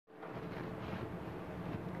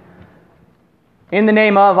In the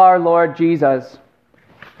name of our Lord Jesus,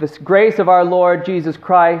 the grace of our Lord Jesus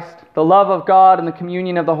Christ, the love of God, and the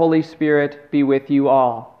communion of the Holy Spirit be with you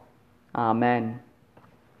all. Amen.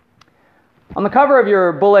 On the cover of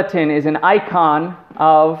your bulletin is an icon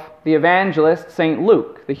of the evangelist St.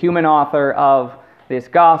 Luke, the human author of this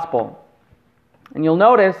gospel. And you'll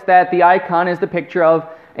notice that the icon is the picture of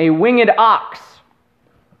a winged ox.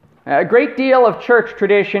 A great deal of church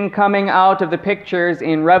tradition coming out of the pictures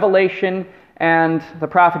in Revelation and the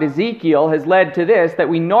prophet Ezekiel has led to this, that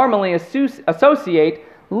we normally associate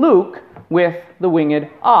Luke with the winged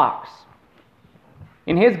ox.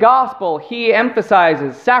 In his gospel, he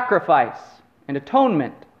emphasizes sacrifice and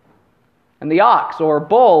atonement. And the ox, or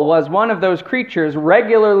bull, was one of those creatures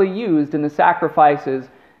regularly used in the sacrifices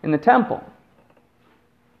in the temple.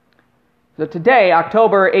 So today,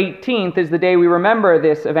 October 18th, is the day we remember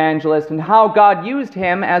this evangelist and how God used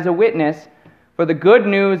him as a witness for the good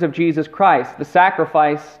news of Jesus Christ, the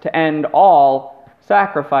sacrifice to end all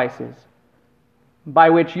sacrifices, by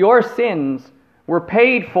which your sins were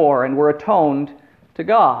paid for and were atoned to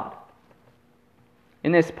God.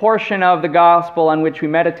 In this portion of the gospel on which we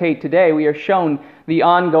meditate today, we are shown the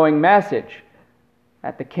ongoing message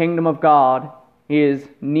that the kingdom of God is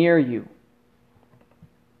near you.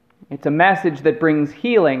 It's a message that brings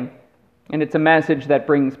healing, and it's a message that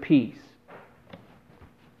brings peace.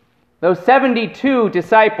 Those 72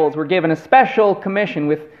 disciples were given a special commission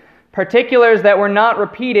with particulars that were not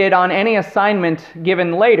repeated on any assignment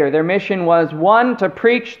given later. Their mission was 1, to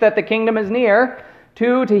preach that the kingdom is near,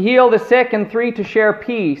 2, to heal the sick, and 3, to share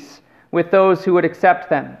peace with those who would accept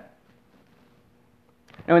them.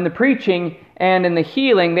 Now, in the preaching and in the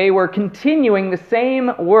healing, they were continuing the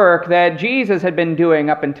same work that Jesus had been doing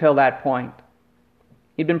up until that point.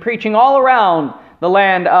 He'd been preaching all around the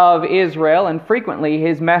land of Israel, and frequently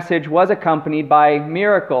his message was accompanied by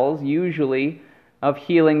miracles, usually of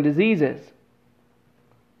healing diseases.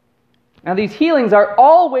 Now, these healings are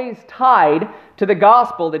always tied to the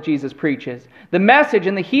gospel that Jesus preaches. The message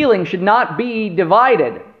and the healing should not be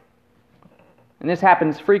divided. And this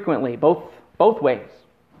happens frequently, both ways.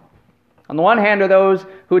 On the one hand are those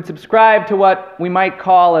who would subscribe to what we might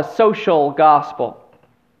call a social gospel.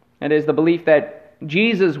 That is, the belief that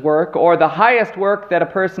Jesus' work, or the highest work that a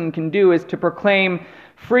person can do, is to proclaim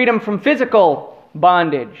freedom from physical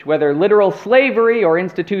bondage, whether literal slavery or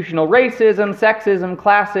institutional racism, sexism,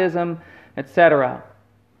 classism, etc.,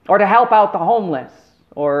 or to help out the homeless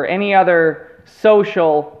or any other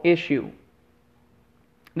social issue.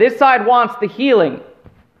 This side wants the healing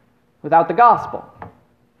without the gospel.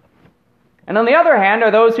 And on the other hand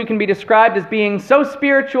are those who can be described as being so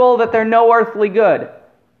spiritual that they're no earthly good.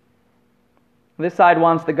 This side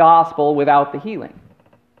wants the gospel without the healing.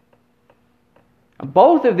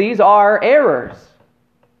 Both of these are errors.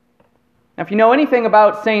 Now, if you know anything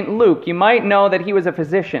about St. Luke, you might know that he was a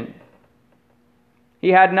physician. He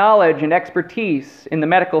had knowledge and expertise in the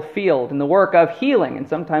medical field, in the work of healing, and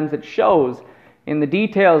sometimes it shows in the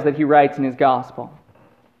details that he writes in his gospel.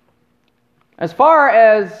 As far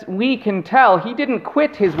as we can tell, he didn't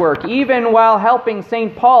quit his work, even while helping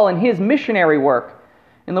St. Paul in his missionary work,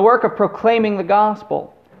 in the work of proclaiming the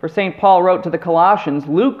gospel. For St. Paul wrote to the Colossians,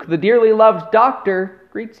 "Luke, the dearly loved doctor,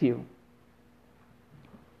 greets you."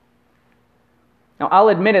 Now, I'll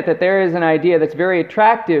admit it that there is an idea that's very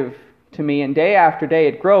attractive to me, and day after day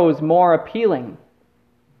it grows more appealing.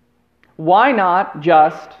 Why not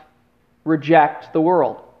just reject the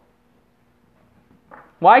world?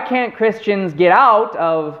 Why can't Christians get out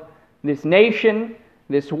of this nation,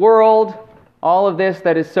 this world, all of this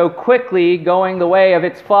that is so quickly going the way of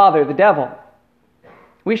its father, the devil?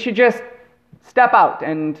 We should just step out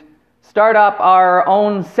and start up our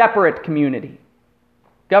own separate community,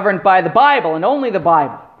 governed by the Bible and only the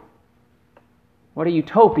Bible. What a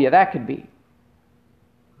utopia that could be.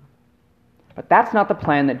 But that's not the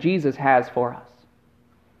plan that Jesus has for us.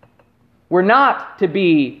 We're not to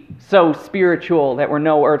be so spiritual that we're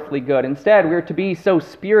no earthly good. Instead, we're to be so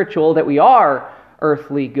spiritual that we are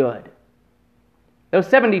earthly good. Those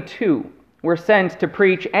 72 were sent to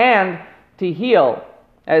preach and to heal,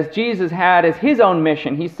 as Jesus had as his own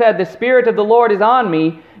mission. He said, "The Spirit of the Lord is on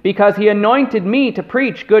me, because he anointed me to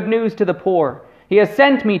preach good news to the poor. He has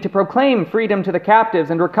sent me to proclaim freedom to the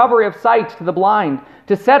captives and recovery of sight to the blind,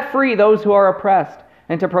 to set free those who are oppressed,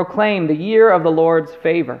 and to proclaim the year of the Lord's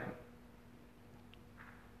favor."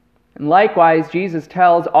 And likewise, Jesus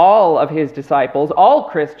tells all of his disciples, all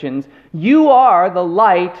Christians, "You are the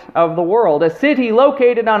light of the world. A city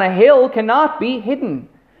located on a hill cannot be hidden.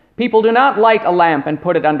 People do not light a lamp and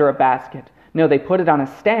put it under a basket. No, they put it on a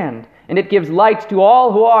stand, and it gives light to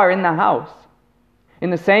all who are in the house. In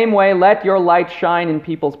the same way, let your light shine in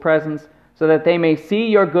people's presence, so that they may see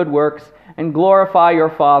your good works and glorify your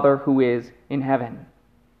Father who is in heaven.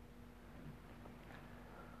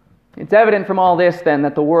 It's evident from all this, then,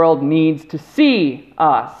 that the world needs to see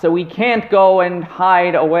us, so we can't go and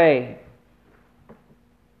hide away.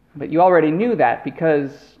 But you already knew that,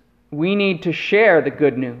 because we need to share the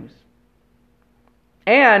good news.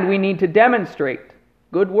 And we need to demonstrate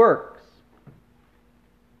good works.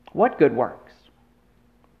 What good works?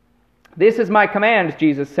 This is my command,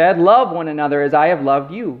 Jesus said, love one another as I have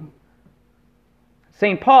loved you.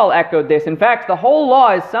 St. Paul echoed this. In fact, the whole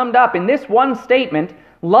law is summed up in this one statement,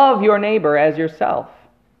 love your neighbor as yourself.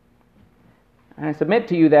 And I submit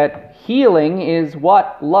to you that healing is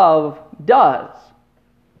what love does.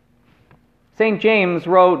 St. James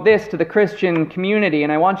wrote this to the Christian community,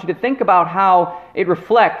 and I want you to think about how it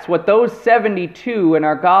reflects what those 72 in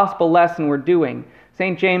our gospel lesson were doing.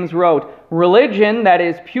 St. James wrote, religion that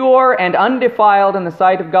is pure and undefiled in the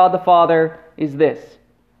sight of God the Father is this,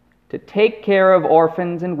 to take care of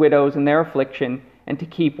orphans and widows in their affliction, and to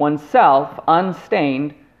keep oneself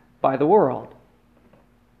unstained by the world.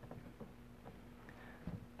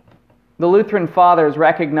 The Lutheran Fathers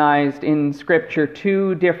recognized in Scripture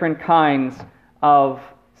two different kinds of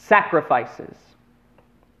sacrifices.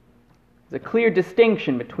 There's a clear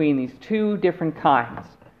distinction between these two different kinds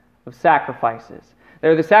of sacrifices.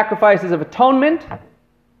 There are the sacrifices of atonement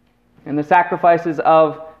and the sacrifices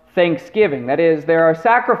of thanksgiving. That is, there are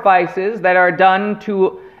sacrifices that are done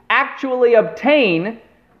to actually obtain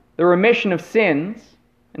the remission of sins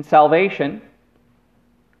and salvation.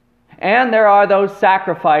 And there are those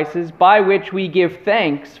sacrifices by which we give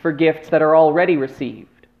thanks for gifts that are already received.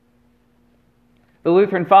 The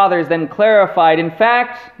Lutheran Fathers then clarified, in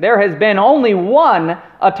fact, there has been only one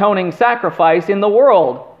atoning sacrifice in the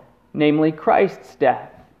world, namely Christ's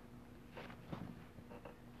death.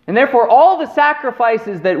 And therefore, all the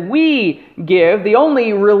sacrifices that we give, the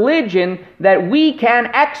only religion that we can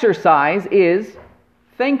exercise is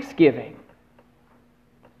thanksgiving.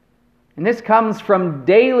 And this comes from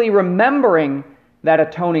daily remembering that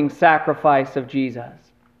atoning sacrifice of Jesus.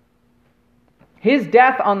 His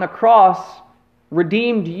death on the cross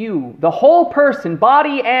redeemed you, the whole person,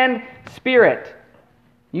 body and spirit.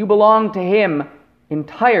 You belong to Him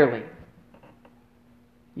entirely.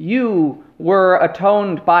 You were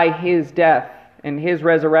atoned by His death and His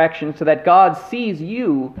resurrection so that God sees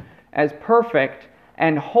you as perfect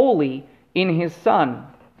and holy in His Son.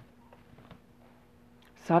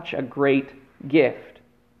 Such a great gift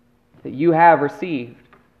that you have received.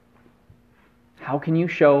 How can you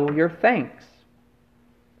show your thanks?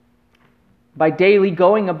 By daily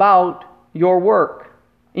going about your work,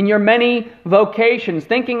 in your many vocations,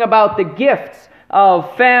 thinking about the gifts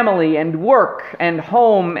of family and work and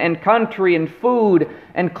home and country and food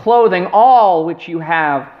and clothing, all which you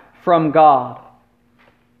have from God.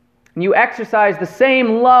 And you exercise the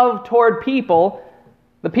same love toward people,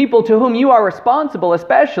 the people to whom you are responsible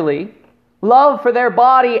especially, love for their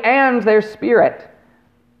body and their spirit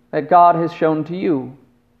that God has shown to you.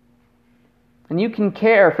 And you can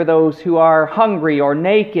care for those who are hungry or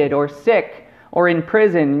naked or sick or in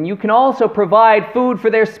prison. And you can also provide food for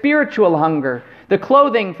their spiritual hunger, the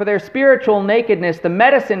clothing for their spiritual nakedness, the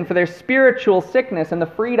medicine for their spiritual sickness, and the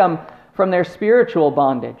freedom from their spiritual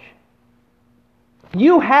bondage.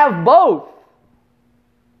 You have both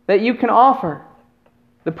that you can offer,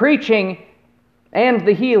 the preaching and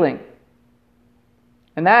the healing.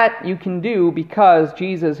 And that you can do because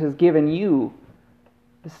Jesus has given you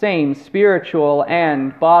the same spiritual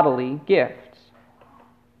and bodily gifts.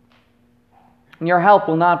 And your help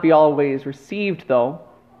will not be always received, though,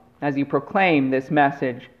 as you proclaim this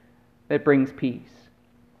message that brings peace.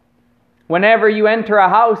 Whenever you enter a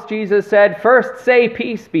house, Jesus said, first say,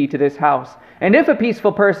 peace be to this house. And if a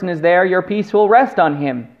peaceful person is there, your peace will rest on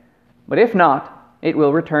him. But if not, it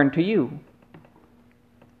will return to you.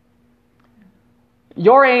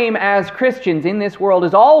 Your aim as Christians in this world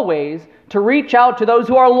is always to reach out to those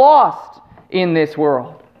who are lost in this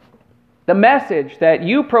world. The message that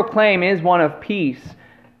you proclaim is one of peace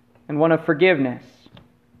and one of forgiveness.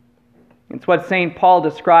 It's what St. Paul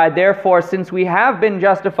described. Therefore, since we have been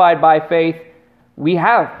justified by faith, we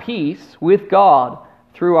have peace with God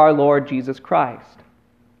through our Lord Jesus Christ.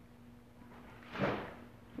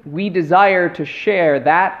 We desire to share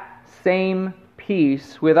that same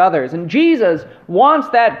peace with others. And Jesus wants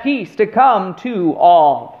that peace to come to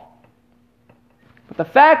all. But the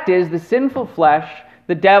fact is, the sinful flesh,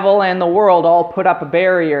 the devil, and the world all put up a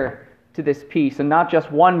barrier to this peace, and not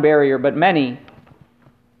just one barrier, but many.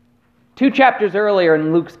 2 chapters earlier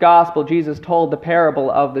in Luke's Gospel, Jesus told the parable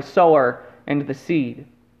of the sower and the seed.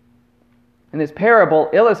 And this parable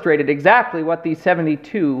illustrated exactly what these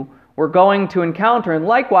 72 were going to encounter, and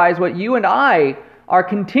likewise what you and I are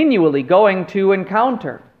continually going to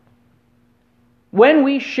encounter. When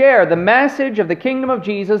we share the message of the kingdom of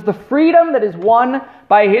Jesus, the freedom that is won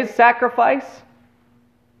by his sacrifice,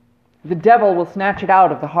 the devil will snatch it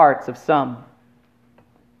out of the hearts of some.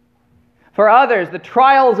 For others, the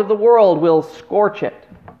trials of the world will scorch it.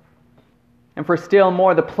 And for still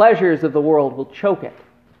more, the pleasures of the world will choke it.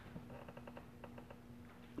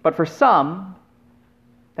 But for some,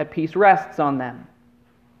 that peace rests on them.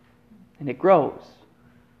 And it grows.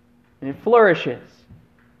 And it flourishes.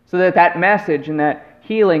 So that that message and that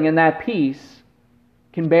healing and that peace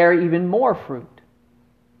can bear even more fruit.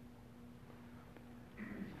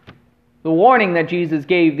 The warning that Jesus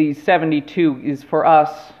gave these 72 is for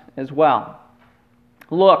us as well.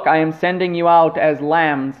 Look, I am sending you out as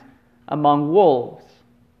lambs among wolves.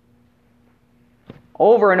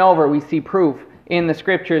 Over and over we see proof in the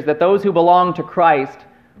Scriptures that those who belong to Christ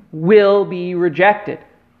will be rejected.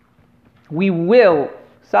 We will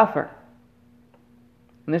suffer.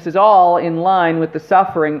 And this is all in line with the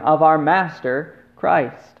suffering of our Master,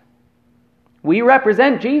 Christ. We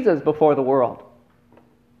represent Jesus before the world.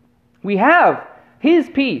 We have his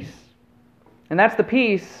peace. And that's the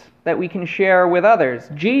peace that we can share with others.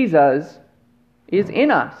 Jesus is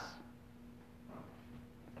in us.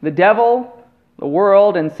 The devil, the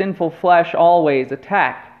world, and sinful flesh always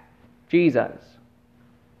attack Jesus.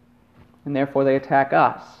 And therefore they attack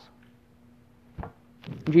us.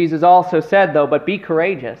 Jesus also said, though, but be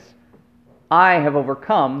courageous. I have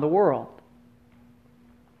overcome the world.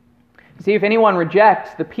 See, if anyone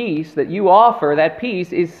rejects the peace that you offer, that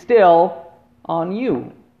peace is still on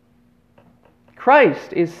you.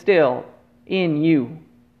 Christ is still in you.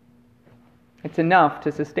 It's enough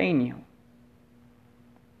to sustain you.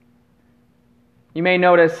 You may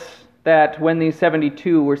notice that when these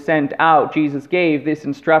 72 were sent out, Jesus gave this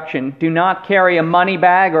instruction: do not carry a money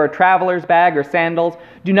bag or a traveler's bag or sandals.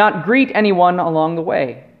 Do not greet anyone along the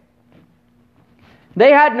way. They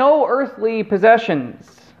had no earthly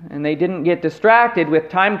possessions, and they didn't get distracted with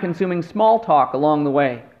time-consuming small talk along the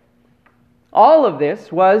way. All of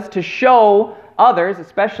this was to show others,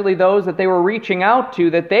 especially those that they were reaching out to,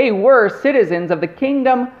 that they were citizens of the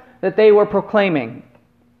kingdom that they were proclaiming.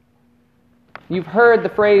 You've heard the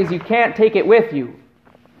phrase, you can't take it with you.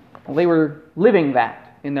 Well, they were living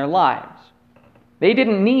that in their lives. They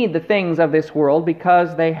didn't need the things of this world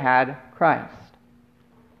because they had Christ.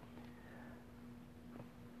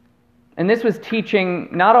 And this was teaching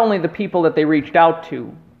not only the people that they reached out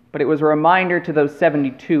to, but it was a reminder to those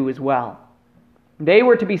 72 as well. They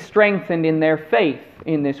were to be strengthened in their faith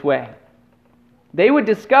in this way. They would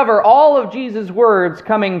discover all of Jesus' words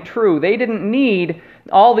coming true. They didn't need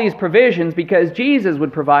all these provisions because Jesus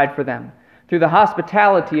would provide for them through the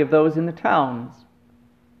hospitality of those in the towns.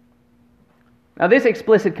 Now, this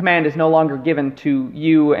explicit command is no longer given to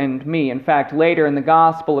you and me. In fact, later in the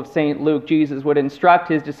Gospel of St. Luke, Jesus would instruct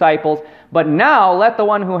his disciples, but now let the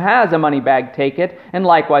one who has a money bag take it, and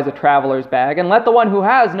likewise a traveler's bag, and let the one who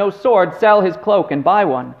has no sword sell his cloak and buy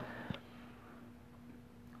one.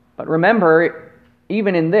 But remember,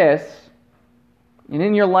 even in this, and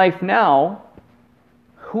in your life now,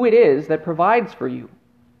 who it is that provides for you,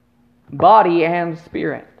 body and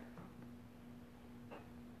spirit.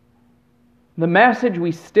 The message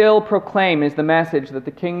we still proclaim is the message that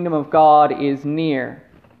the kingdom of God is near.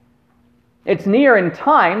 It's near in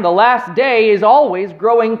time. The last day is always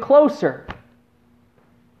growing closer.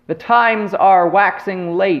 The times are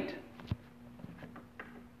waxing late.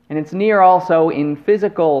 And it's near also in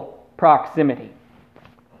physical proximity.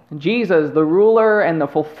 Jesus, the ruler and the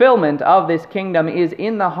fulfillment of this kingdom, is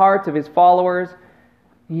in the hearts of his followers.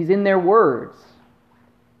 He's in their words.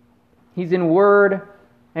 He's in word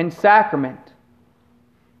and sacrament,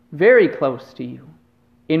 very close to you,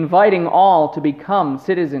 inviting all to become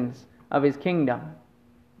citizens of his kingdom.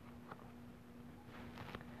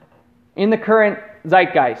 In the current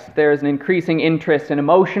zeitgeist, there is an increasing interest in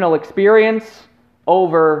emotional experience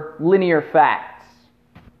over linear facts.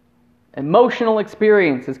 Emotional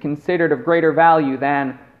experience is considered of greater value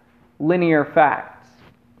than linear facts.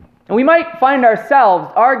 And we might find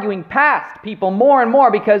ourselves arguing past people more and more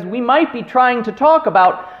because we might be trying to talk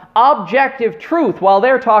about objective truth while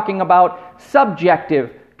they're talking about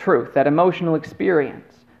subjective truth, that emotional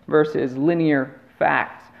experience versus linear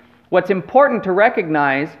facts. What's important to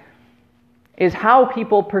recognize is how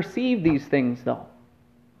people perceive these things, though.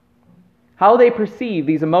 How they perceive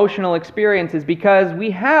these emotional experiences, because we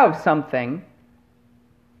have something,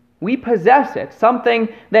 we possess it, something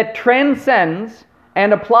that transcends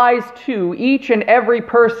and applies to each and every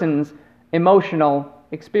person's emotional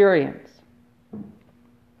experience.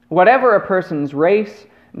 Whatever a person's race,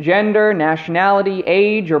 gender, nationality,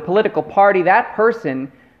 age, or political party, that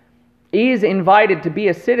person is invited to be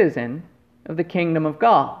a citizen of the kingdom of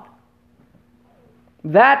God.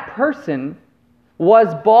 That person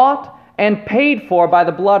was bought and paid for by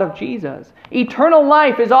the blood of Jesus. Eternal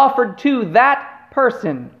life is offered to that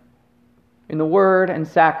person in the word and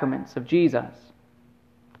sacraments of Jesus.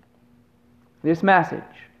 This message,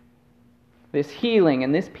 this healing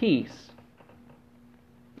and this peace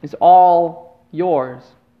is all yours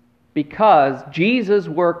because Jesus'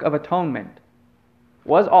 work of atonement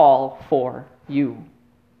was all for you.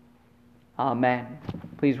 Amen.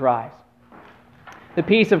 Please rise. The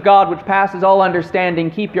peace of God, which passes all understanding,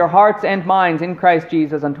 keep your hearts and minds in Christ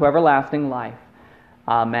Jesus unto everlasting life.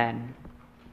 Amen.